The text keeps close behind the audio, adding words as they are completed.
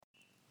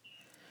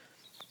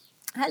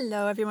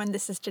Hello everyone,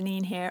 this is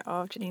Janine here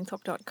of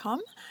JanineTalk.com,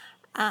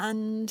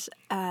 and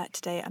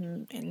today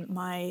I'm in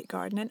my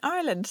garden in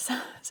Ireland.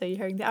 So you're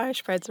hearing the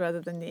Irish birds rather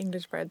than the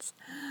English birds,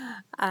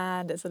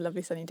 and it's a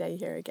lovely sunny day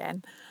here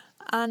again.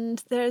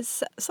 And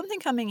there's something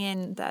coming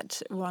in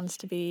that wants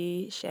to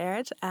be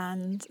shared,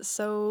 and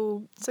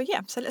so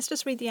let's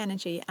just read the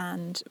energy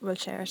and we'll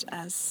share it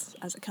as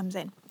it comes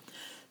in.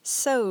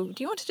 So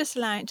do you want to just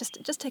allow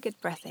just take a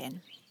breath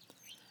in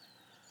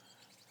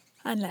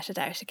and let it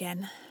out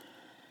again?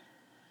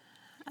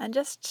 And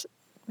just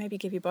maybe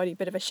give your body a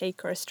bit of a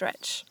shake or a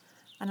stretch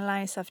and allow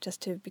yourself just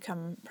to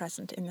become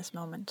present in this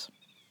moment.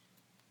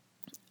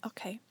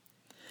 Okay.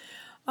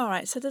 All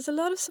right, so there's a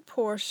lot of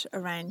support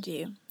around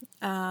you.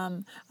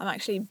 I'm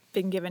actually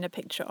been given a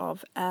picture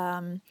of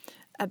a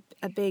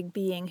big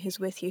being who's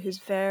with you, who's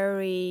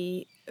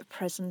very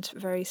present,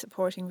 very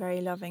supporting,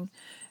 very loving,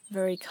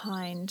 very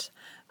kind.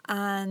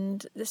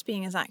 And this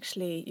being is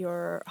actually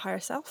your higher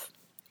self.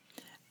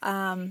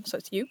 So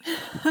it's you.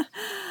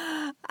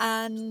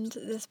 And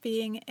this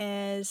being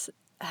is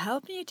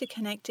helping you to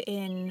connect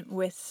in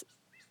with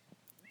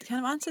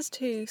kind of answers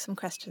to some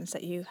questions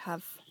that you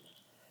have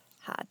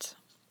had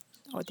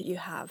or that you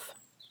have,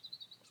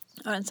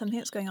 and something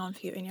that's going on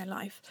for you in your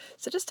life.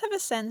 So just have a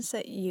sense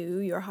that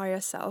your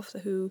higher self,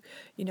 who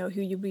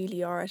you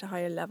really are at a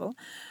higher level,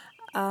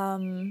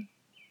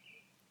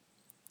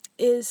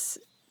 is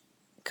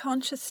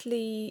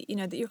consciously,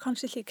 that you're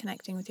consciously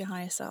connecting with your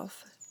higher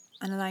self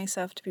and allowing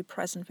yourself to be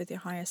present with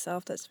your higher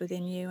self that's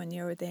within you and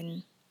you're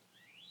within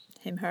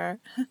him, her.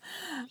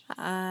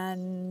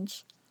 And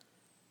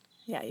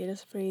yeah, you're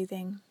just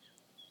breathing.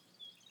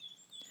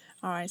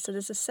 All right, so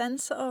there's a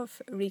sense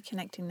of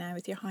reconnecting now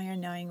with your higher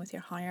knowing, with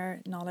your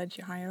higher knowledge,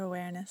 your higher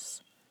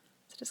awareness.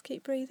 So just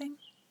keep breathing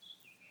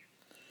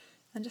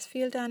and just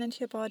feel down into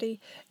your body.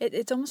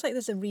 It's almost like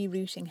there's a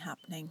rerouting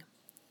happening.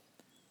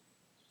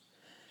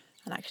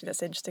 And actually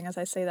that's interesting, as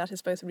I say that,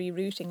 is both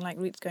rerouting, like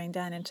roots going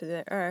down into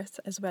the earth,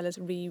 as well as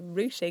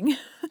rerouting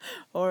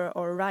or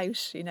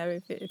route.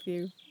 If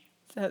you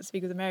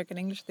speak with American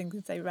English, things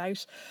would say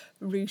route.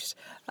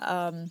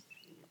 Where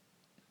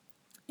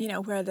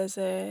there's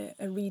a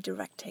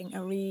redirecting, a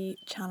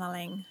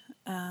rechanneling,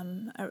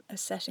 a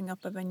setting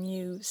up of a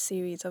new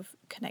series of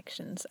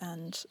connections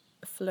and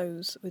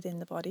flows within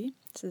the body.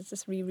 So there's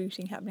this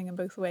rerouting happening in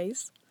both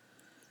ways.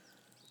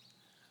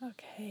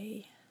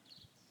 Okay.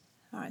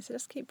 All right, so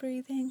just keep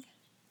breathing.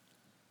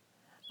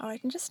 All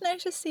right, and just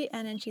notice the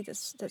energy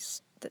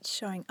that's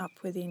showing up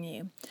within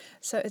you.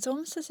 So it's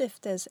almost as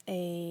if there's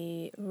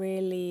a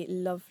really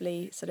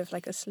lovely, sort of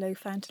like a slow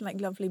fountain,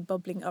 like lovely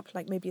bubbling up,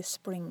 like maybe a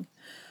spring,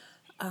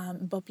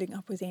 bubbling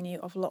up within you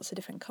of lots of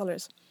different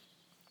colours.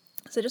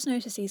 So just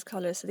notice these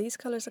colours. So these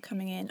colours are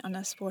coming in and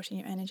are supporting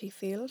your energy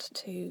field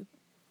to,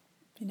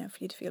 for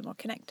you to feel more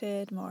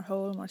connected, more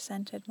whole, more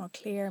centred, more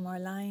clear, more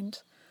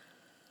aligned.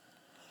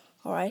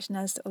 All right, and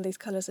as all these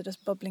colours are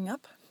just bubbling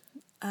up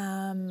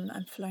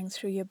and flowing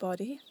through your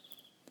body,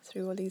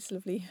 through all these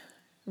lovely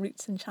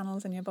roots and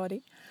channels in your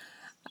body,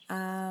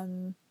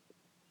 there's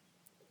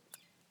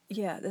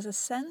a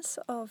sense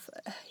of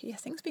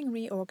things being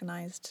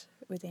reorganised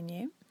within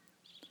you.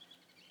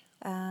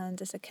 And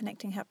there's a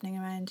connecting happening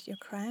around your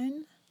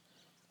crown,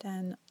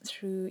 down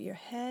through your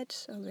head,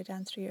 all the way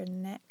down through your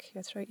neck,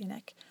 your throat, your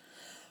neck,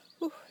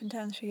 and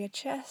down through your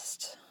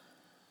chest,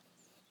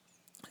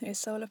 through your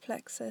solar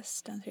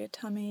plexus, down through your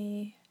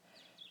tummy,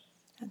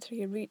 down through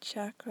your root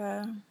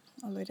chakra,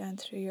 all the way down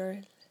through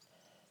your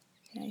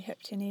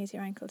hips, your knees,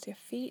 your ankles, your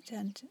feet,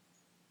 and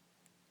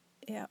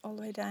all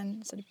the way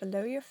down sort of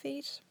below your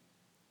feet.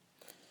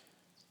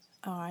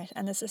 All right,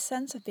 and there's a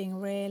sense of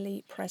being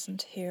really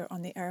present here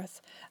on the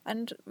earth,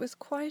 and with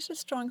quite a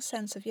strong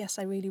sense of, yes,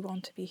 I really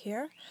want to be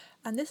here,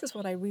 and this is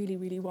what I really,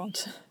 really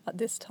want at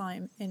this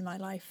time in my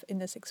life, in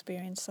this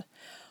experience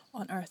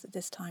on earth at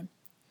this time.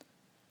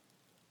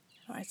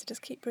 All right, so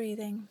just keep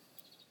breathing.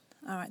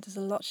 All right, there's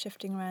a lot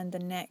shifting around the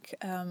neck,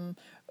 kind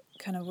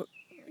of,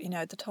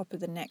 at the top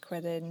of the neck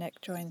where the neck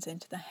joins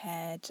into the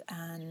head,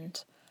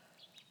 and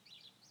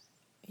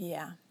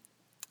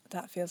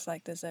that feels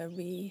like there's a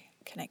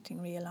reconnecting,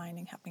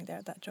 realigning happening there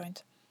at that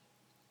joint.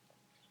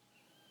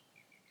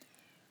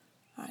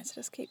 All right, so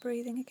just keep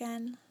breathing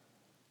again.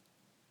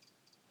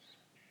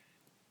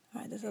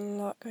 All right, there's a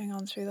lot going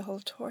on through the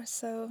whole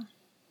torso,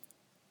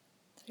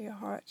 through your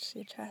heart,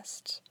 your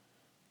chest,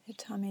 your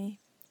tummy.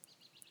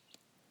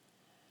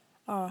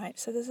 All right,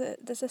 so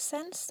there's a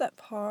sense that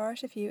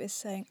part of you is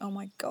saying, oh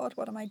my God,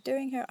 what am I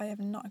doing here? I have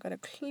not got a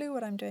clue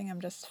what I'm doing. I'm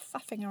just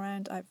faffing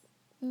around. I've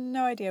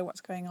no idea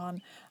what's going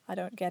on. I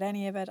don't get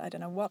any of it. I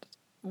don't know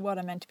what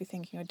I'm meant to be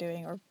thinking or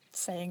doing or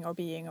saying or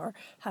being or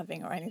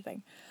having or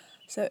anything.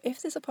 So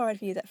if there's a part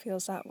of you that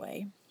feels that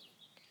way,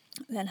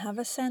 then have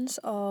a sense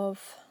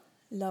of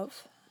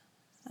love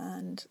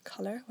and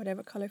colour,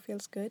 whatever colour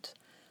feels good,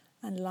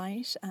 and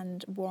light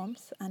and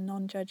warmth and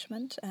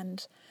non-judgment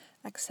and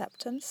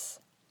acceptance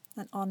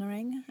and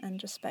honouring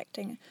and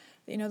respecting.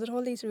 That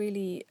all these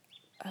really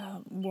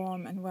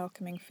warm and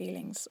welcoming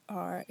feelings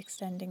are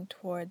extending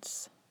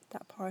towards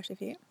that part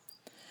of you.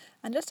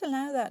 And just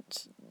allow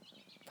that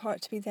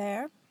part to be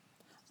there.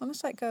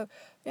 Almost like go,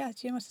 yeah, do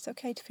you know what? It's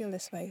okay to feel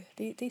this way.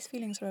 These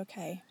feelings are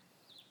okay.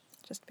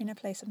 Just be in a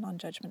place of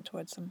non-judgment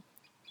towards them.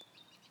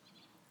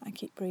 And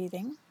keep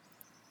breathing.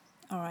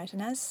 All right,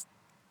 and as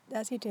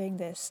you're doing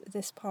this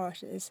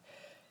part is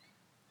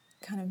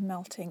kind of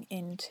melting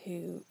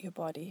into your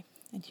body,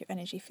 into your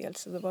energy field.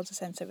 So there was a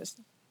sense it was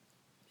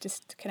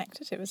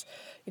disconnected, it was,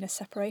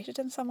 separated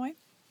in some way.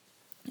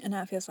 And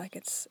now it feels like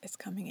it's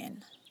coming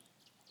in.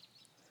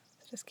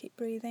 So just keep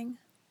breathing.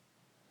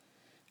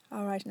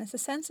 All right, and it's a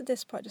sense that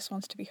this part just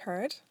wants to be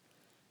heard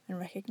and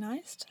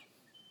recognized.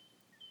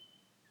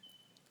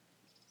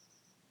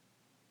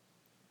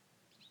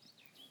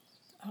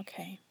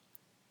 Okay.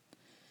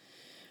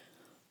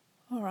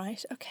 All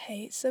right,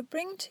 okay, so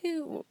bring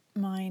to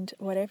mind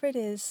whatever it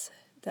is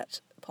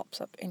that pops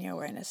up in your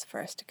awareness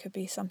first. It could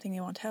be something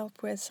you want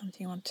help with,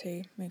 something you want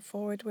to move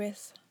forward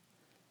with,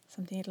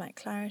 something you'd like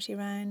clarity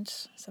around,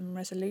 some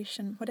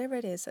resolution, whatever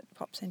it is that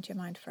pops into your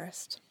mind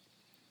first.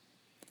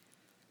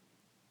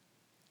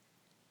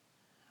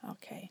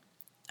 Okay,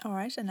 all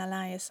right, and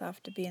allow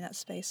yourself to be in that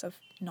space of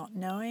not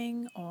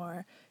knowing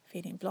or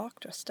feeling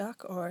blocked or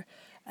stuck or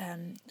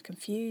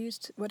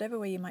confused, whatever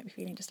way you might be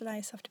feeling, just allow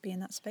yourself to be in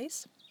that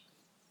space.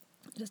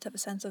 Just have a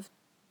sense of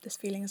this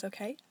feeling is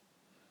okay.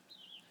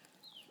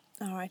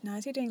 All right, now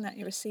as you're doing that,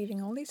 you're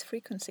receiving all these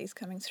frequencies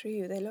coming through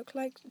you. They look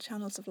like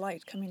channels of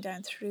light coming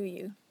down through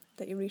you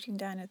that you're rooting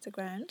down at the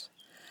ground.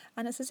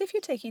 And it's as if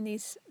you're taking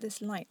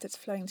this light that's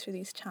flowing through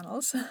these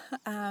channels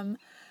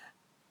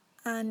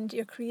and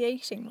you're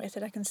creating with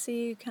it. I can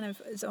see kind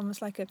of, it's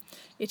almost like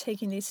you're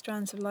taking these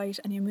strands of light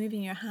and you're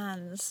moving your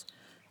hands,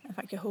 in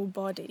fact your whole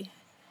body,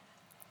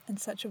 in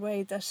such a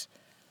way that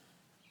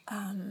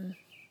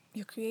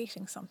you're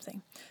creating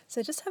something.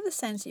 So just have the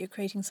sense that you're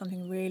creating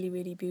something really,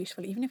 really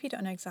beautiful, even if you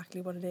don't know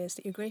exactly what it is,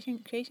 that you're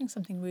creating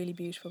something really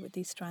beautiful with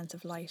these strands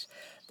of light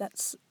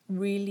that's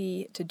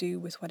really to do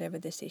with whatever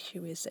this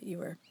issue is that you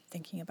were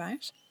thinking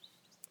about.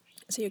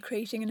 So you're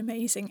creating an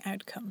amazing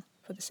outcome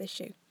for this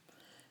issue.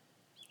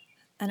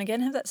 And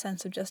again, have that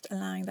sense of just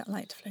allowing that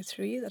light to flow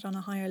through you, that on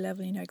a higher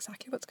level you know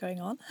exactly what's going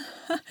on,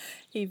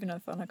 even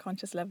if on a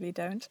conscious level you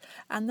don't,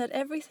 and that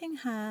everything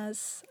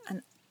has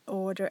an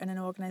order and an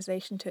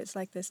organization to it. It's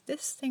like this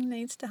thing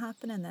needs to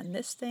happen, and then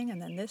this thing, and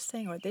then this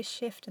thing, or this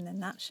shift, and then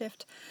that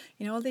shift.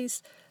 All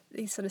these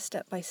sort of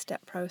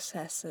step-by-step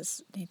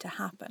processes need to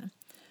happen,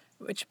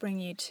 which bring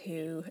you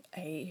to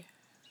a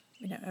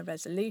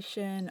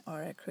resolution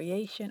or a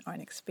creation or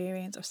an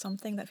experience or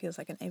something that feels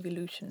like an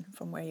evolution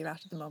from where you're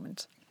at the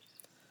moment.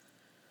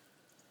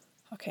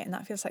 Okay, and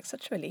that feels like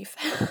such relief.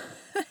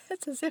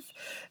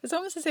 It's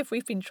almost as if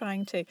we've been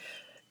trying to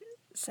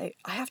say,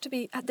 I have to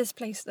be at this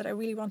place that I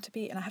really want to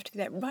be, and I have to be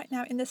there right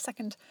now in this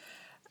second.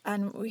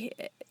 And we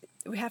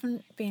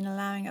haven't been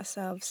allowing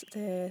ourselves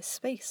the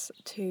space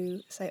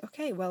to say,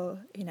 okay, well,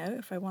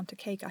 if I want a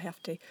cake, I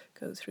have to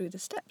go through the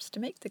steps to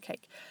make the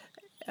cake.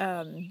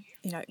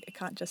 It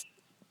can't just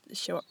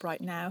show up right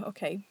now.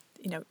 Okay,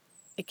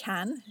 it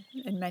can,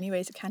 in many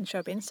ways, it can show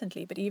up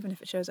instantly, but even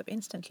if it shows up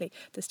instantly,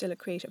 there's still a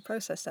creative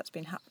process that's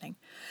been happening.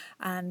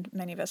 And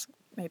many of us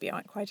maybe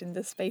aren't quite in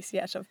this space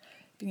yet of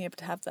being able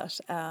to have that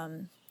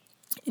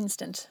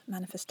instant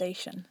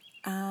manifestation.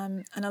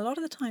 And a lot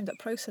of the time, that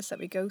process that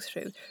we go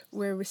through,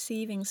 we're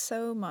receiving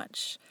so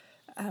much,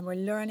 we're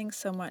learning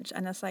so much,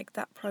 and it's like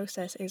that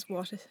process is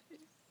what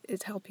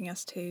is helping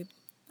us to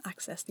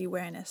access the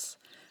awareness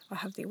or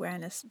have the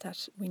awareness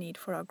that we need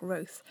for our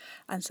growth.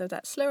 And so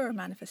that slower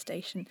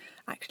manifestation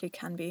actually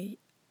can be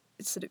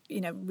sort of,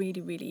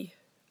 really, really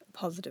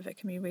positive. It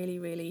can be really,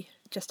 really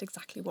just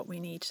exactly what we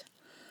need.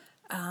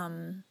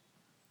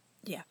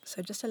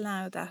 So just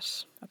allow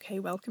that, okay,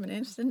 welcome an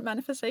instant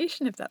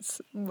manifestation if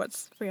that's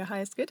what's for your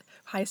highest good,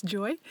 highest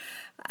joy.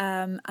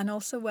 And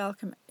also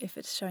welcome if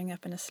it's showing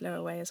up in a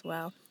slower way as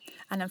well.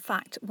 And in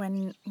fact,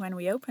 when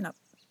we open up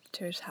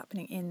to it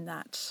happening in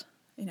that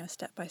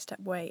step-by-step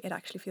way, it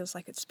actually feels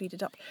like it's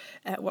speeded up.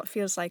 What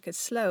feels like it's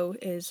slow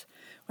is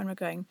when we're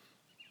going,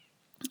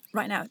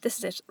 right now, this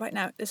is it, right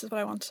now, this is what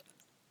I want.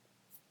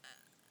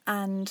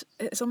 And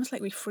it's almost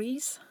like we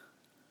freeze.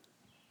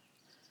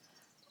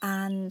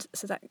 And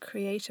so that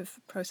creative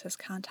process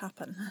can't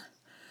happen.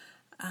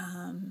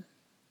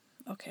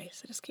 Okay,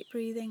 so just keep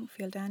breathing,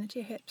 feel down into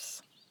your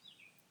hips.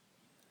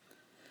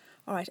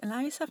 All right,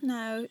 allow yourself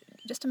now,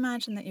 just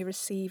imagine that you're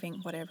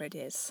receiving whatever it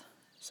is.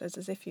 So it's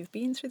as if you've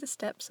been through the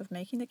steps of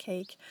making the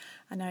cake,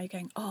 and now you're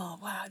going, oh,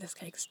 wow, this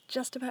cake's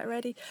just about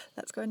ready.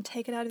 Let's go and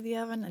take it out of the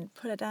oven and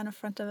put it down in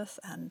front of us,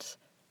 and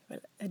we'll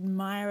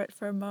admire it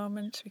for a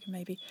moment. We can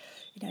maybe,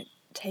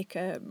 take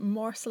a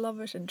morsel of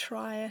it and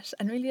try it,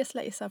 and really just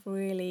let yourself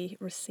really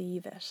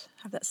receive it.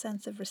 Have that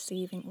sense of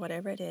receiving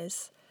whatever it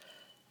is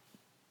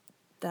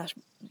that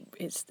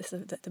is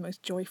the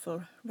most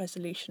joyful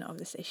resolution of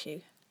this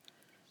issue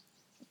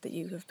that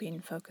you have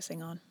been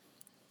focusing on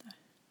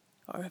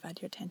or have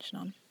had your attention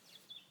on.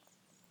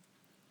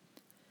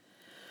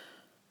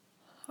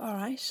 All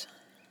right.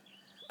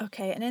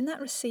 Okay, and in that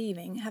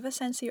receiving, have a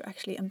sense that you're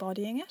actually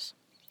embodying it,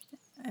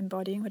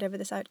 embodying whatever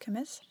this outcome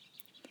is.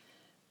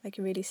 like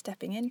you're really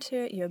stepping into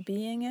it, you're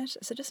being it.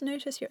 So just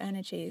notice your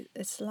energy.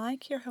 It's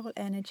like your whole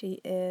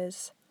energy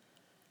is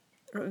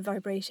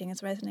vibrating,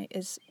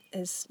 it's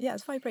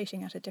it's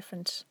vibrating at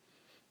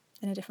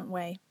in a different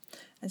way,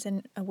 as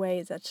in a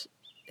way that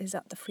is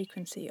at the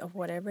frequency of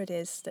whatever it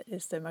is that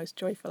is the most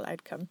joyful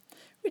outcome,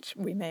 which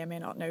we may or may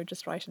not know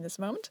just right in this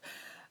moment,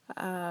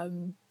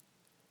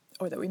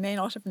 or that we may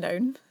not have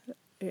known.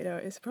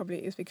 Is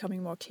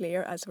becoming more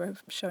clear as we're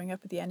showing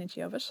up with the energy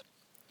of it.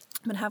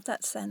 But have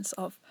that sense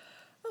of,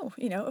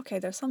 okay,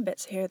 there's some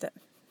bits here that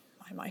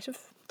I might have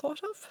thought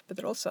of, but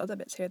there are also other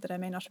bits here that I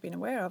may not have been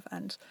aware of.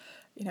 And,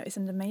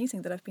 isn't it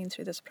amazing that I've been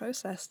through this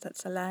process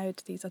that's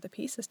allowed these other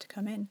pieces to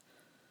come in?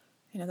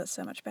 That's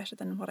so much better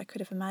than what I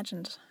could have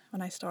imagined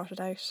when I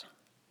started out.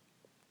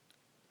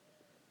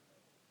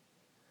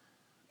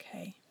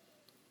 Okay.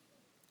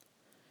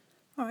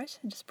 All right,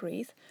 and just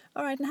breathe.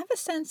 All right, and have a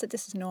sense that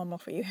this is normal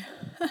for you.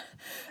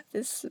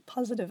 This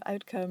positive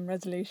outcome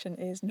resolution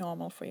is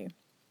normal for you,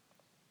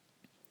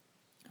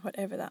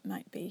 whatever that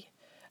might be.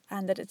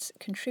 And that it's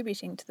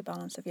contributing to the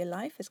balance of your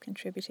life, is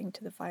contributing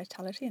to the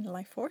vitality and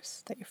life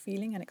force that you're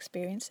feeling and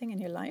experiencing in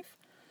your life,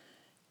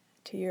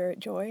 to your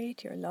joy,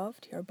 to your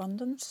love, to your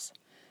abundance,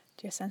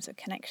 to your sense of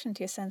connection,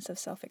 to your sense of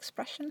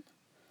self-expression.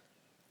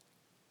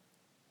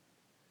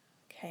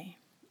 Okay.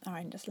 All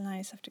right, and just allow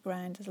yourself to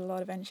ground. There's a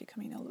lot of energy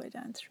coming all the way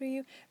down through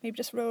you. Maybe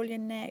just roll your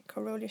neck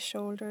or roll your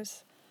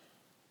shoulders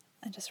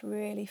and just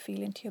really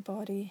feel into your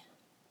body.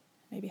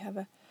 Maybe have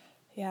a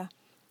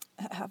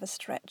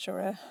stretch or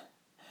a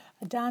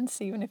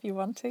dance even if you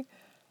want to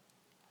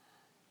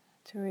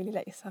really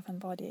let yourself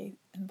embody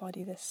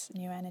this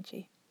new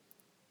energy.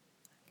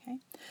 Okay,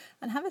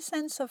 and have a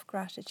sense of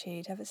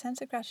gratitude. Have a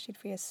sense of gratitude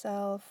for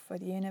yourself, for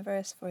the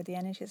universe, for the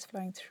energy that's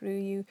flowing through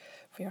you,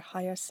 for your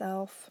higher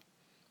self,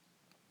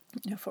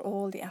 for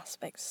all the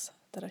aspects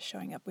that are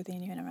showing up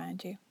within you and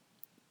around you.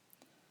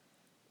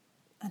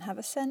 And have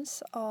a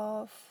sense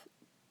of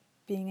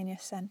being in your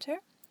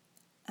center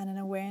and an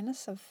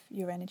awareness of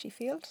your energy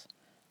field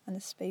and the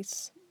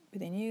space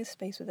within you,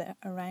 space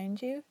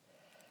around you.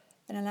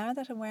 And allow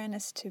that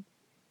awareness to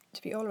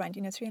be all around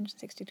you,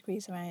 360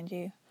 degrees around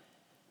you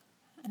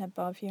and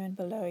above you and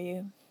below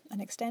you, and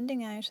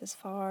extending out as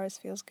far as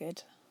feels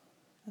good,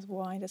 as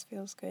wide as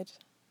feels good,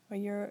 where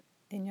you're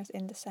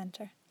in the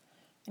center.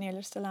 And you're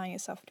just allowing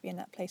yourself to be in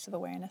that place of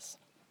awareness.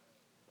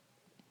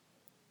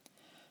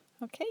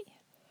 Okay.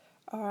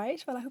 All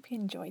right. Well, I hope you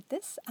enjoyed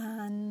this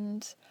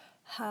and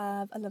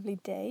have a lovely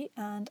day,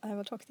 and I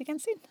will talk to you again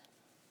soon.